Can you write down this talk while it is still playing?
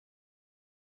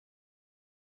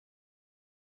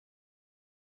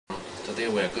Today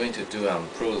we are going to do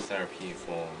prolotherapy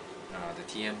for the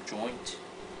TM joint.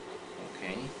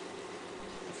 Okay.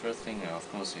 The first thing,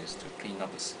 of course, is to clean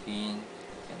up the skin,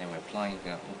 and then we're applying.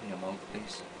 Open your mouth,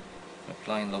 please. We're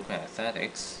applying local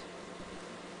anesthetics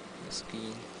to the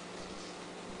skin.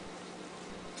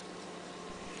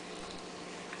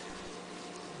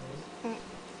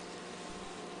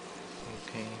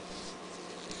 Okay.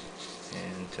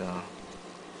 And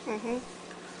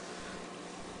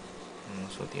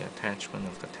also the attachment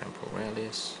of the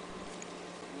temporalis,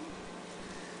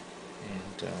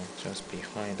 and just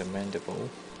behind the mandible.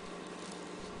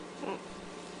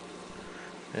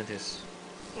 That is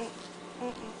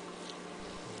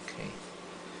okay.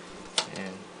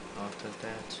 And after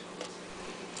that,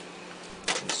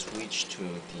 we switch to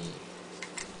the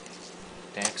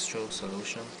dextro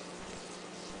solution.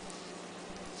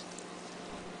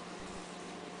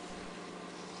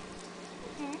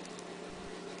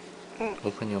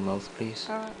 Open your mouth, please.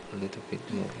 A little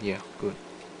bit more. Yeah, good.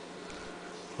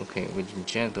 Okay, we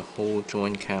inject the whole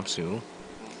joint capsule,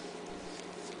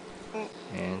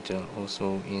 and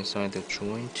also inside the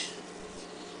joint.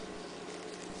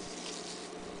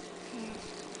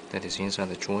 That is inside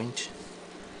the joint.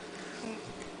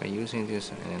 By using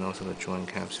this, and also the joint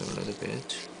capsule a little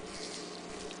bit.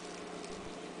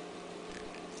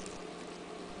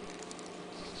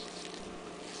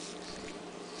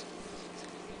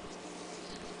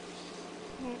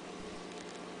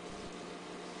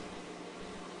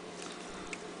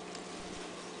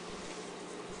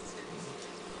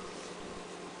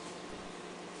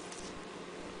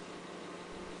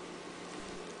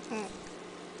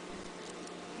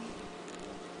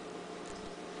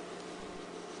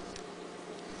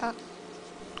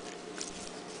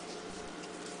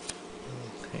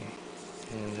 Okay,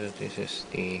 and this is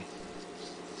the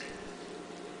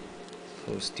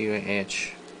posterior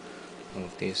edge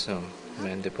of this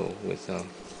mandible with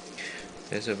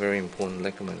there's a very important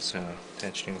ligaments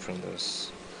attaching from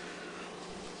those.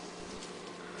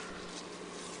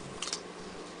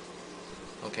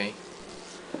 Okay,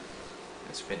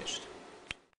 that's finished.